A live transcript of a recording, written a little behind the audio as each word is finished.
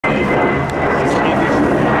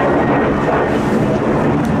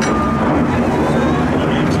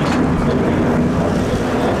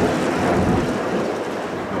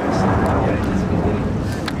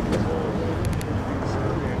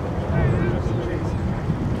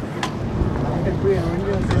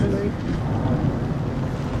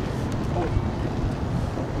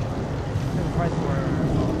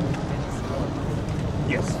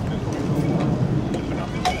Yes.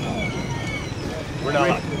 We're not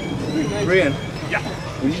allowed. Brian. Yeah.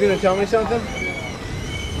 Were you going to tell me something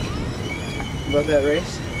about that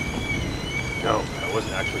race? No, I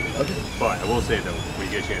wasn't actually. Okay. But I will say though, when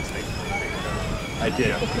you get a chance, I did.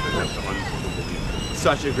 Yeah,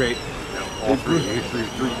 Such a great. All three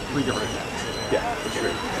different attacks. Yeah, for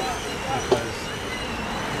sure.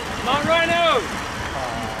 Come on, Rhino!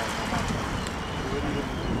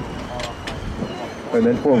 And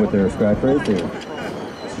then 4 with their scratch race here.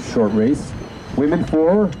 It's a short race. Women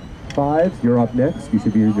 4, 5, you're up next. You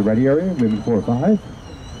should be in the ready area. Women 4, 5.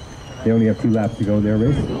 They only have 2 laps to go in their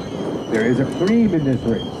race. There is a cream in this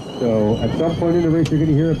race. So at some point in the race, you're going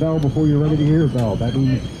to hear a bell before you're ready to hear a bell. That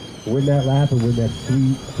means win that lap and win that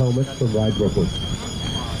sweet helmet from Ride Brooklyn.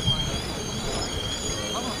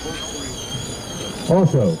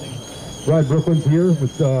 Also, Ride Brooklyn's here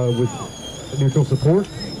with neutral support.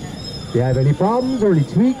 If you have any problems or any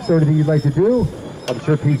tweaks or anything you'd like to do, I'm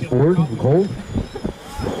sure Pete's bored and cold.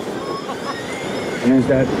 Use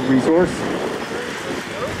that resource.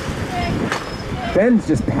 Ben's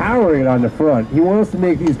just powering it on the front. He wants to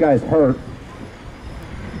make these guys hurt.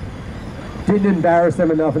 Didn't embarrass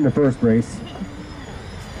them enough in the first race.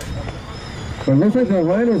 But it looks like the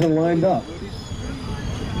rhinos are lined up.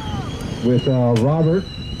 With Robert,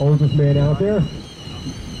 oldest man out there.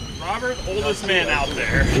 Robert, oldest man out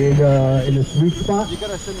there. In the sweet spot. You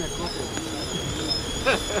gotta send me a copy.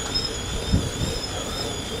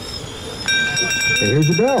 And here's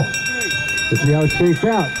the bell. Let's see how it shakes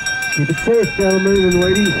out. Keep it safe, gentlemen and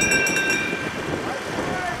ladies.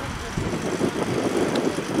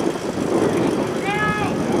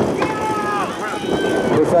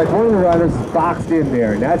 Looks like one of the runners is boxed in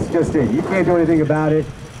there, and that's just it. You can't do anything about it.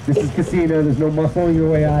 This is Kissena. There's no muscling your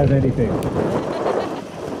way out of anything.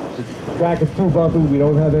 The track is too bumpy. We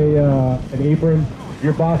don't have an apron. If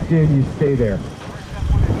you're boxed in, you stay there.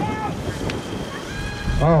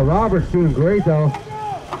 Oh, Robert's doing great, though.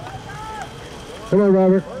 Come on,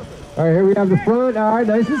 Robert. All right, here we have the front. All right,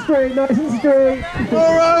 nice and straight, nice and straight. Go,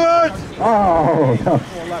 Robert! Oh, no.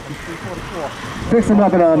 Picks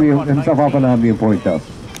himself up an omnium point, though.